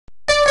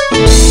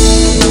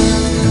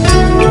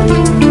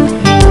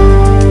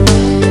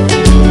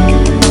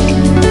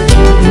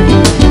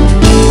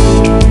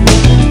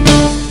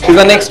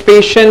the next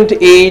patient,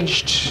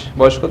 aged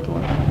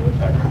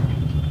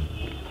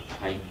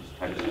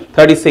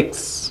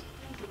 36.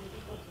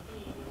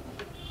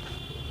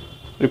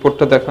 Report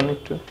to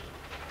the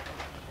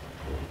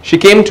She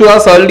came to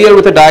us earlier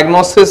with a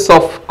diagnosis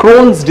of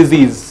Crohn's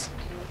disease.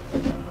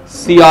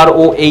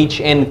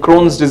 C-R-O-H-N,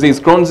 Crohn's disease.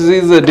 Crohn's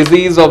disease is a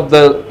disease of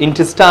the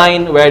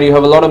intestine where you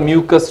have a lot of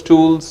mucus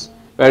stools,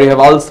 where you have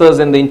ulcers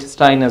in the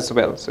intestine as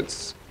well. So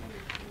it's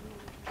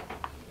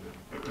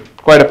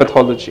quite a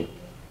pathology.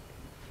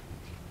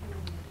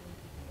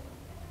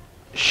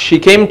 She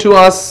came to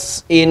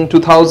us in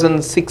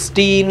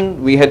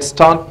 2016. We had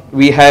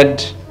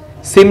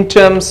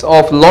symptoms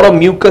of a lot of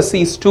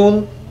mucousy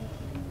stool.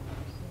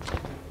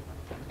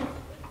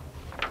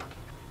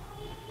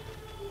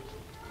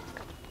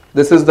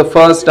 This is the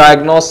first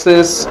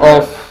diagnosis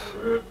of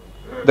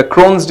the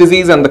Crohn's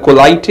disease and the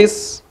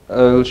colitis.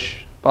 I'll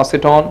pass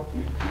it on.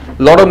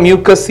 A lot of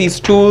mucousy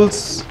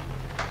stools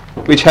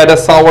which had a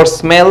sour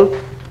smell.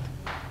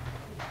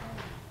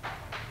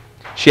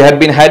 She had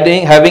been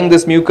having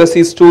this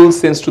mucousy stool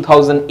since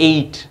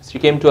 2008. She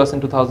came to us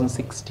in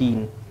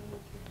 2016.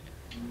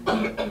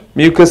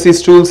 Mucousy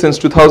stool since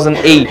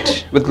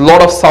 2008 with a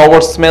lot of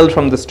sour smell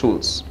from the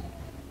stools.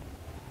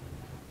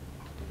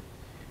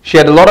 She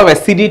had a lot of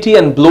acidity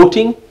and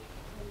bloating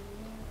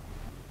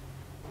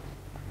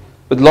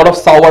with a lot of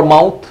sour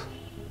mouth,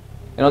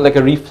 like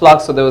a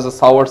reflux, so there was a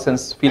sour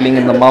sense feeling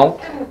in the mouth.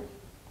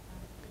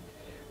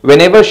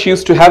 Whenever she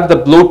used to have the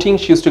bloating,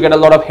 she used to get a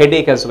lot of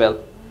headache as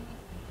well.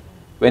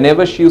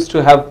 Whenever she used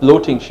to have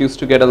bloating, she used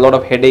to get a lot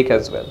of headache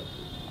as well.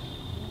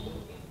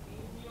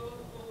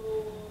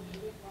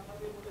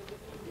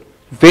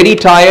 Very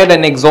tired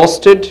and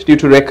exhausted due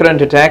to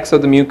recurrent attacks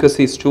of the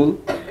mucousy stool.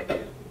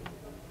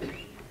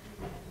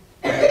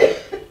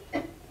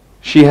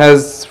 She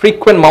has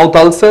frequent mouth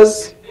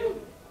ulcers.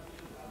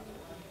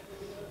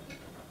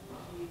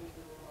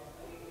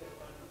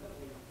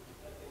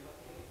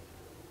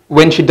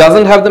 When she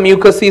doesn't have the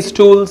mucousy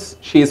stools,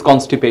 she is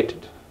constipated.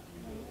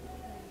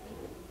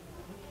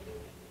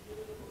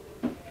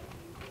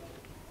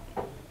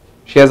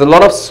 She has a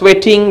lot of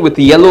sweating with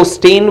yellow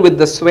stain with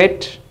the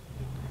sweat,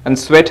 and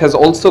sweat has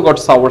also got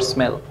sour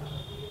smell.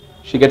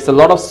 She gets a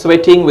lot of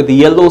sweating with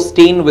yellow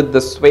stain with the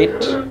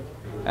sweat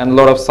and a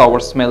lot of sour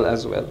smell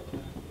as well.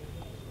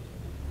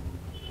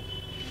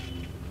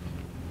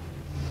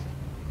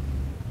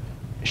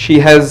 She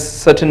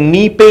has certain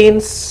knee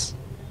pains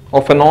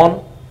off and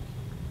on,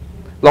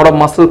 a lot of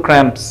muscle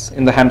cramps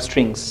in the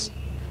hamstrings,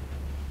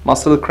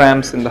 muscle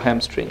cramps in the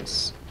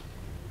hamstrings.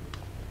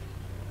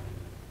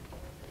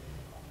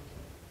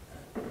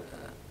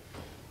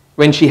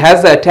 When she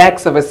has the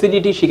attacks of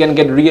acidity, she can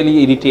get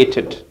really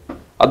irritated.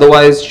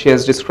 Otherwise, she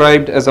is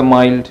described as a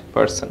mild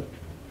person.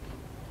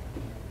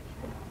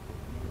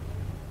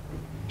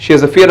 She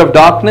has a fear of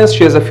darkness.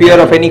 She has a fear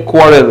of any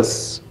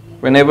quarrels.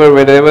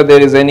 Wherever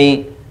there is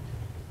any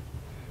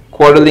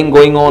quarreling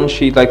going on,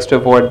 she likes to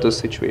avoid those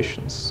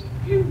situations.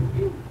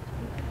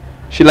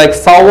 She likes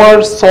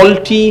sour,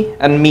 salty,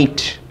 and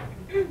meat.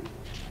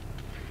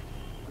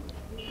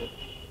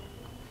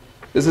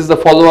 This is the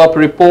follow-up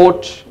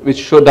report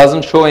which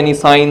doesn't show any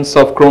signs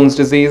of Crohn's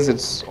disease.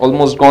 It's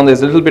almost gone.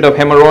 There's a little bit of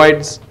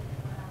hemorrhoids,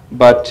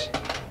 but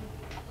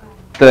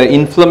the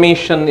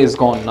inflammation is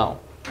gone now.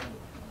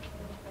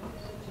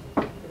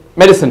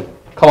 Medicine,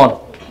 come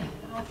on.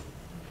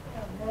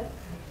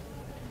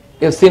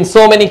 You have seen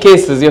so many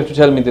cases, you have to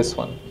tell me this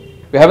one.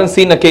 We haven't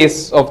seen a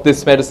case of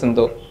this medicine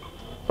though,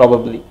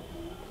 probably.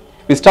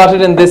 We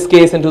started in this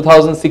case in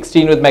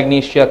 2016 with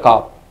magnesia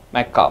carb,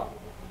 MAC-carb.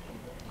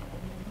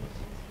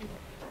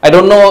 I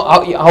don't know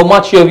how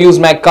much you have used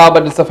MAC-carb,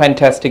 but it's a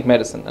fantastic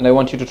medicine, and I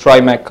want you to try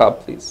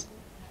MAC-carb, please.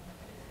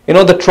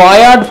 The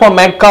triad for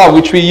MAC-carb,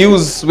 which we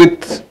use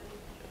with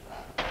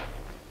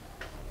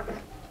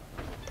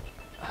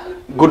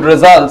good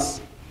results,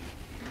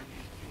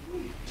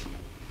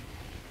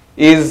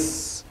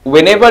 is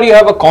whenever you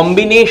have a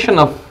combination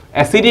of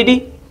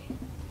acidity,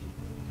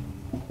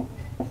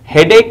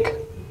 headache,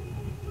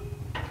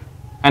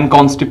 and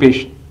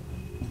constipation.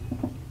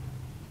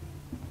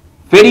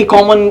 Very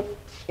common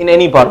in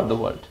any part of the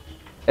world.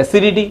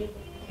 Acidity,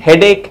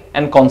 headache,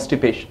 and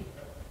constipation.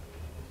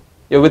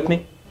 You're with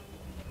me?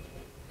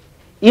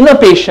 In a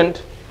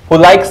patient who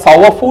likes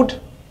sour food,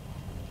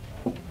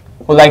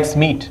 who likes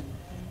meat.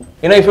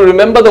 If you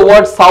remember the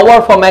word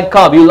sour for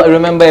MAC-carb, you'll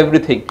remember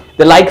everything.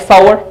 They like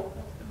sour,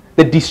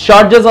 the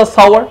discharges are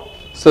sour,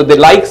 so they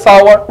like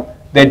sour,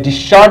 their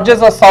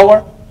discharges are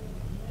sour.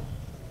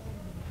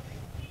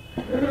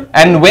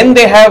 And when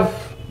they have,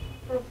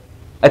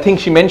 I think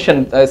she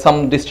mentioned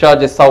some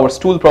discharge is sour,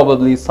 stool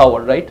probably is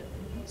sour, right?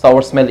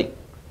 Sour smelling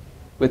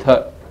with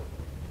her.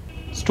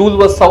 Stool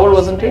was sour,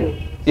 wasn't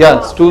it?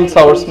 Yeah, stool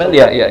sour smell,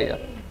 yeah.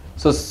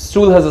 So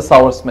stool has a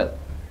sour smell.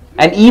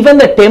 And even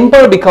the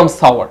temper becomes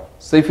sour.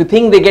 So if you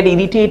think they get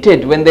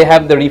irritated when they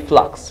have the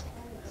reflux.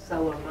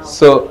 Sour mouth.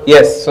 So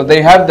yes, so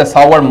they have the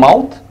sour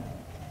mouth,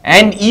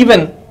 and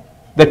even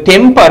the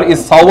temper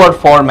is sour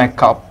for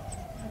MAC-carb.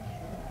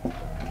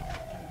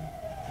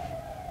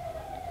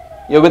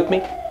 You're with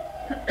me?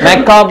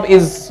 Macabre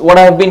is what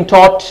I have been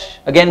taught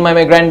again by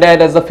my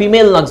granddad as a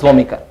female nux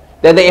vomica.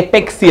 They're the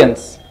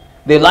apexians.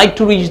 They like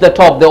to reach the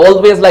top. They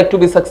always like to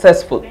be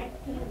successful.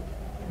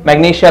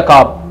 Magnesia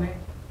carb.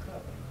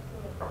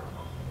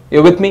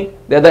 You're with me?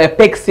 They're the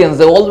apexians.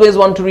 They always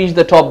want to reach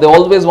the top. They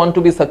always want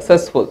to be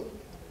successful.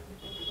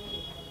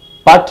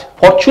 But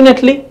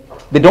fortunately,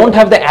 they don't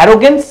have the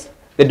arrogance.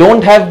 They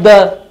don't have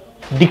the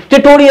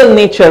dictatorial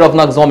nature of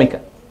nux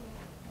vomica.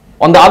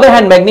 On the other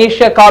hand,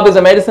 magnesia carb is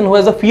a medicine who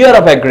has a fear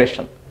of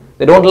aggression.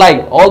 They don't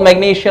like, all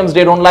magnesiums,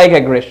 they don't like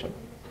aggression.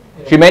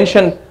 She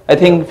mentioned, I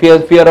think,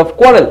 fear of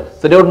quarrel.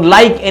 So they don't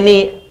like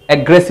any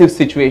aggressive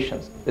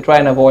situations. They try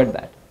and avoid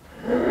that.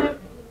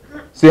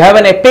 So you have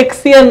an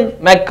apexian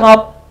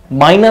macabre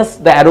minus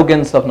the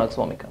arrogance of nux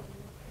vomica.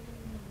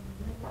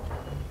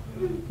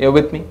 You're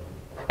with me?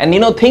 And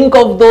think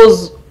of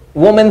those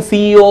women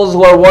CEOs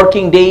who are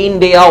working day in,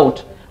 day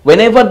out.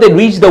 Whenever they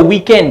reach the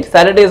weekend,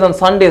 Saturdays and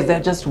Sundays,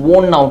 they're just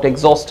worn out,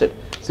 exhausted.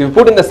 So you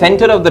put in the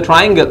center of the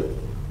triangle,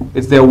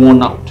 it's they're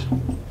worn out.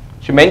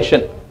 She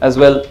mentioned as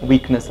well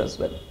weakness as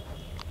well.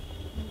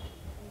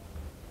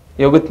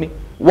 You're with me?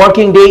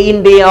 Working day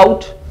in, day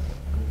out,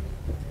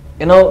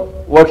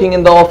 working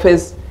in the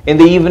office, in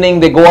the evening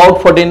they go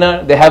out for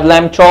dinner, they have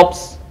lamb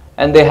chops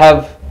and they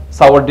have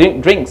sour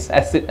drinks,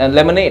 acid and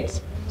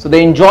lemonades. So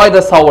they enjoy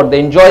the sour, they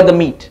enjoy the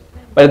meat.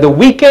 But at the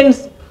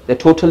weekends, they're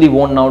totally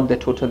worn out, they're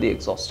totally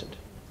exhausted.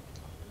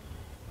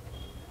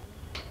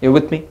 You're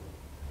with me?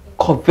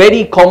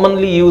 Very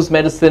commonly used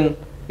medicine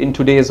in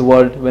today's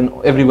world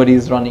when everybody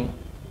is running.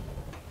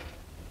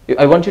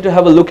 I want you to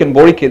have a look in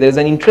Borique. There's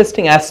an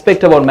interesting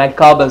aspect about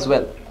macabre as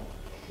well.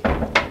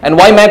 And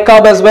why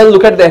macabre as well?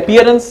 Look at the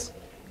appearance.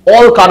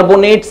 All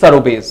carbonates are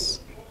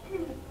obese.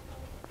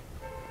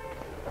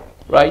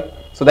 Right?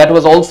 So that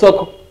was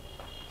also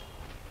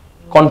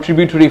a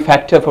contributory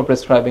factor for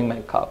prescribing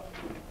macabre.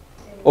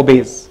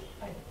 Obese.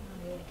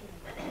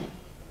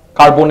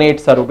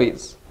 Carbonates are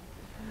obese.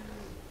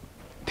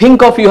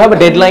 Think of you have a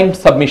deadline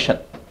submission.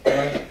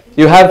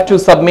 You have to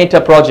submit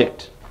a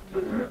project.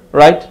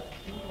 Right?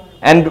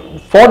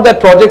 And for that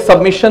project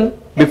submission,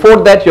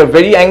 before that you're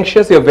very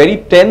anxious, you're very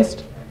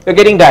tensed, you're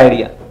getting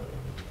diarrhea.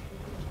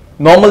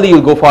 Normally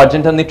you'll go for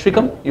argentum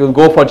nitricum, you'll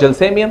go for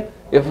gelsemium,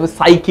 you have a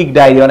psychic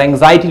diarrhea or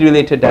anxiety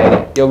related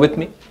diarrhea. You're with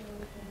me?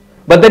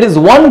 But there is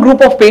one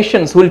group of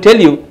patients who will tell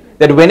you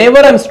that whenever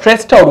I'm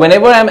stressed out,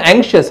 whenever I'm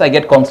anxious, I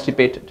get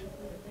constipated.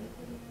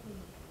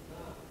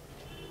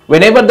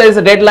 Whenever there is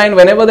a deadline,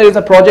 whenever there is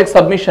a project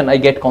submission, I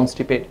get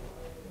constipated.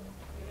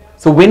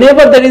 So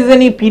whenever there is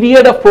any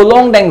period of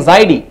prolonged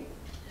anxiety,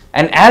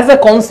 and as a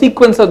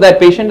consequence of that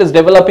patient is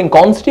developing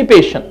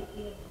constipation,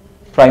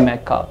 try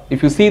macabre.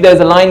 If you see there's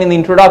a line in the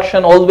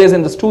introduction, always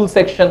in the stool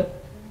section,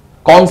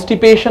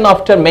 constipation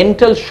after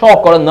mental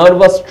shock or a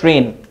nervous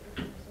strain.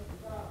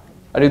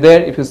 Are you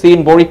there? If you see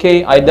in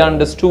Borique, either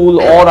under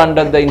stool or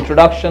under the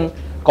introduction,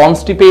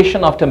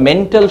 constipation after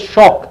mental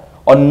shock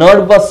or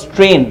nervous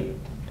strain.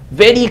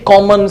 Very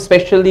common,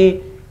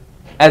 especially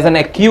as an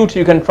acute,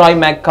 you can try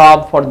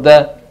macabre for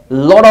the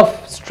lot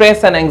of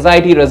stress and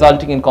anxiety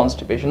resulting in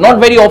constipation. Not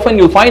very often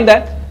you'll find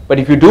that, but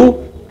if you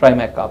do, try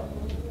macabre.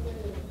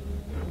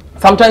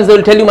 Sometimes they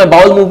will tell you my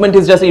bowel movement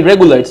is just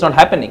irregular, it's not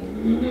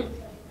happening.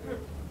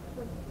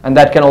 And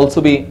that can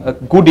also be a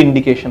good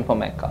indication for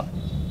macabre.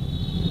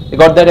 You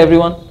got that,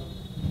 everyone?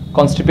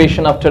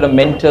 Constipation after a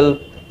mental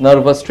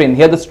nervous strain.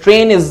 Here the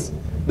strain is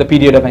the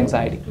period of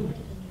anxiety.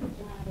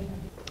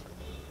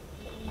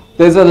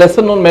 There is a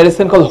lesser known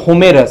medicine called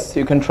Homerus.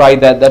 You can try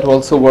that. That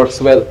also works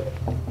well.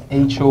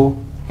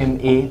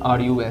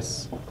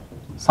 Homarus.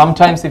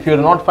 Sometimes if you're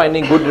not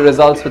finding good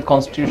results with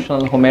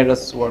constitutional,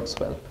 Homerus works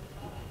well.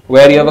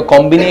 Where you have a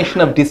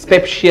combination of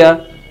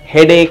dyspepsia,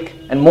 headache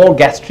and more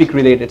gastric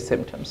related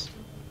symptoms.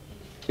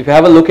 If you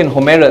have a look in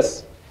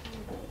Homerus,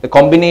 the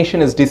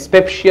combination is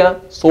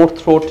dyspepsia, sore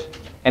throat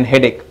and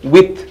headache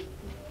with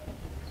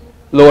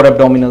lower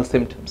abdominal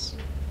symptoms.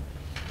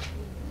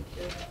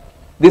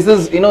 This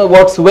is,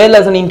 works well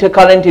as an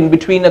intercurrent in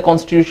between a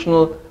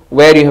constitutional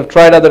where you have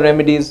tried other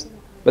remedies,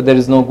 but there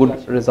is no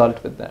good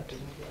result with that.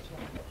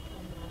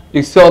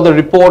 You saw the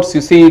reports,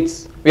 you see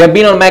we have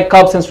been on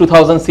macabre since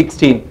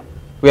 2016.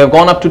 We have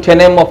gone up to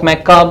 10 m of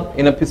macabre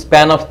in a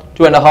span of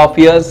 2.5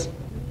 years.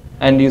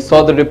 And you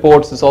saw the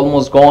reports, it's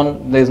almost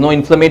gone. There's no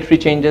inflammatory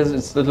changes,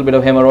 it's a little bit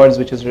of hemorrhoids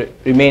which is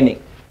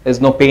remaining.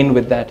 There's no pain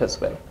with that as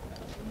well.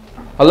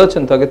 Hello,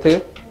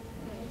 Chintagate.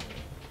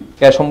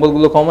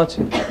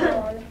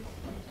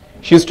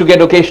 She used to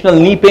get occasional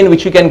knee pain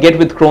which you can get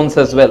with Crohn's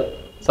as well.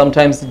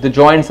 Sometimes the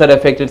joints are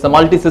affected. It's a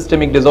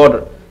multisystemic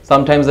disorder.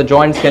 Sometimes the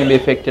joints can be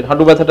affected.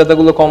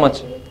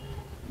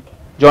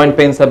 Joint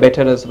pains are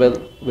better as well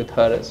with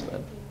her as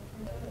well.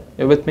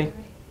 You're with me?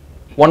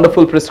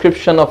 Wonderful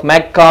prescription of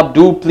macabre.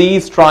 Do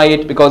please try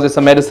it because it's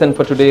a medicine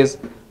for today's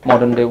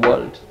modern day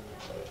world.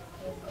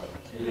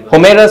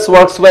 Homerus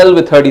works well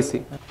with her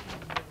DC.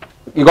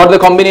 You got the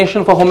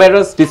combination for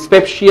Homerus,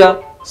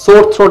 dyspepsia,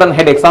 sore throat and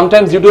headache.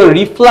 Sometimes due to a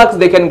reflux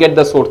they can get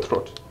the sore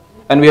throat.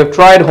 And we have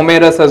tried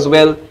Homerus as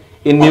well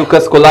in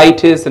mucus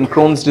colitis and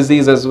Crohn's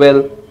disease as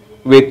well.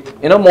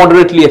 with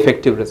moderately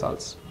effective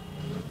results.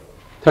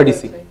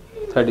 30C.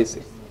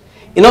 30C.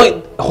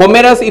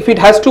 Humairus, if it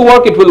has to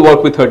work, it will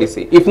work with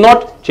 30C. If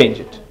not, change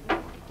it.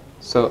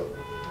 So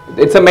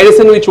it's a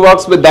medicine which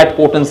works with that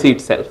potency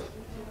itself.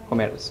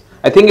 Humairus.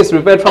 I think it's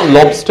prepared from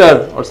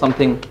lobster or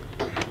something.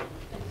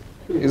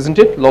 Isn't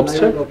it?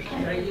 Lobster?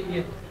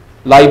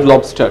 Live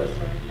lobster.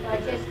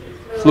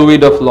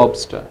 Fluid of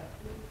lobster.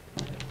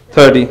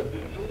 30.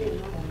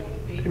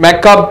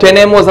 Macab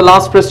 10M was the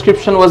last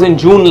prescription, was in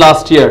June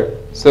last year.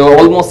 So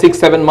almost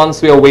 6-7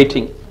 months we are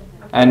waiting.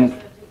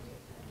 And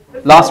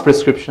last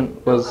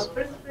prescription was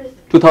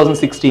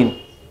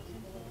 2016.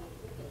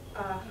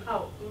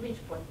 How? Which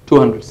point?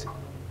 200C.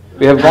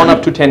 We have gone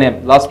up to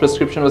 10M. Last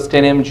prescription was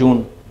 10M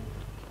June.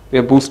 We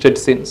have boosted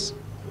since.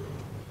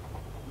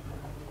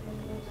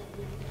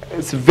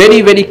 It's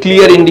very, very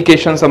clear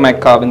indications of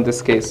Macab in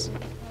this case.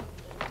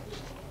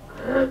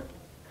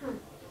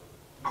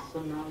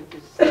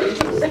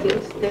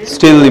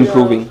 Still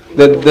improving.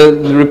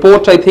 The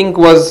report, I think,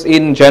 was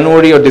in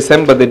January or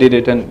December they did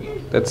it, and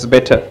that's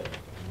better.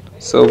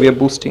 So we are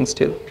boosting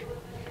still.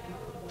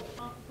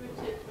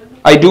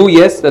 I do,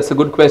 yes, that's a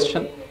good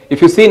question.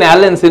 If you see in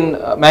Allen's in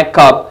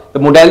Macab, the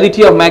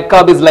modality of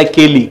Macab is like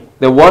Kaylee.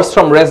 They're worse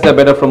from rest, they're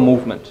better from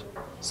movement.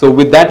 So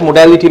with that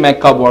modality,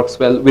 Macab works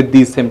well with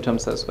these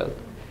symptoms as well.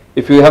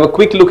 If you have a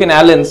quick look in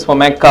Allen's for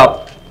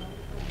Macab,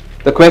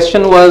 the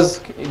question was,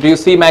 do you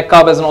see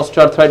Macab as an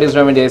osteoarthritis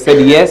remedy? I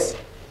said yes.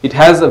 It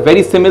has a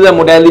very similar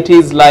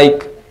modalities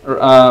like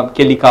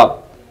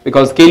Kelicab,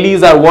 because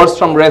Kaylees are worse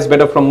from rest,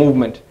 better from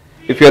movement.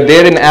 If you are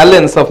there in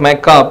Allen's of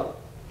Macab,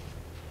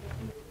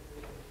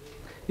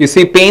 you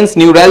see pains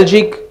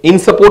neuralgic,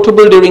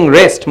 insupportable during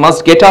rest,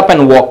 must get up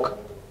and walk.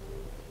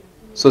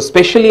 So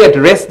especially at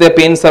rest their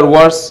pains are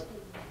worse,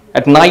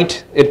 at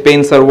night their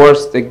pains are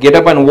worse, they get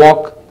up and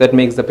walk, that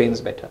makes the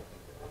pains better.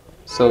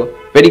 So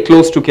very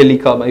close to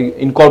Kelicab. I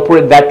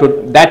incorporate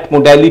that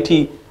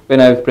modality when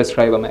I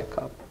prescribe a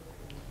Macab.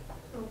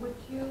 Would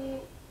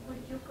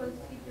you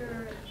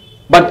consider?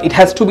 But it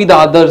has to be the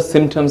other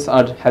symptoms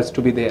has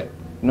to be there.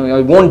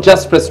 I won't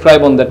just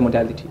prescribe on that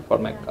modality for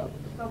Macab.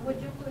 But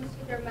would you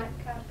consider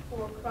Macab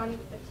for chronic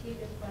fatigue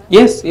as well?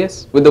 Yes,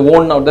 yes, with the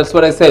worn out. That's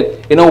what I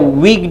said.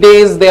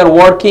 Weekdays they are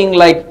working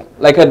like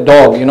a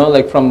dog.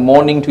 Like from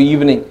morning to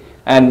evening.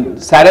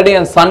 And Saturday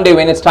and Sunday,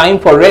 when it's time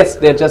for rest,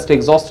 they're just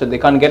exhausted. They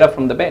can't get up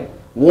from the bed.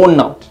 Worn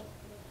out.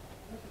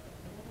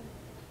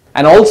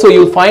 And also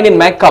you'll find in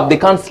Macab, they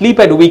can't sleep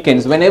at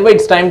weekends. Whenever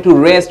it's time to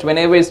rest,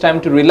 whenever it's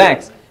time to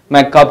relax,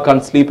 Macab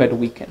can't sleep at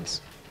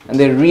weekends. And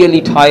they're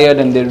really tired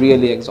and they're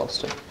really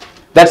exhausted.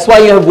 That's why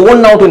you have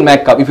worn out in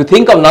Macab. If you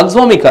think of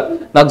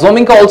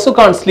Naxomica also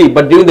can't sleep,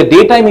 but during the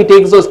daytime he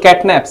takes those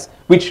cat naps,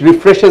 which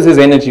refreshes his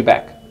energy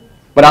back.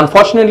 But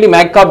unfortunately,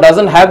 Macab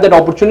doesn't have that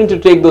opportunity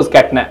to take those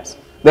cat naps.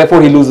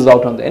 Therefore, he loses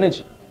out on the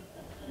energy.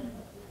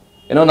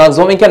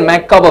 Naxomica and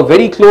Macab are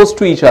very close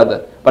to each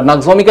other. But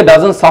Naxomica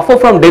doesn't suffer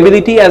from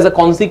debility as a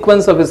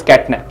consequence of his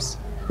cat naps,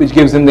 which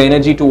gives him the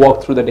energy to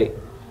walk through the day.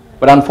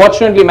 But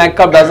unfortunately,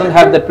 Macab doesn't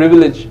have that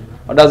privilege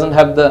or doesn't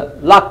have the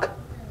luck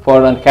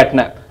for a cat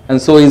nap.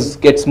 And so he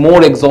gets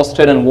more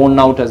exhausted and worn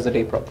out as the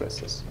day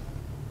progresses.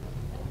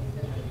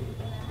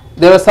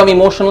 There were some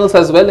emotionals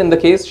as well in the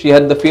case. She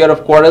had the fear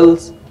of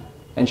quarrels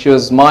and she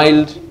was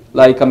mild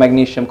like a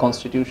magnesium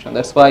constitution.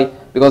 That's why,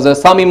 because there are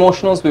some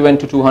emotionals, we went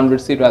to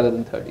 200C rather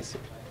than 30C.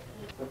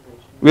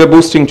 We are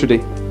boosting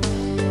today.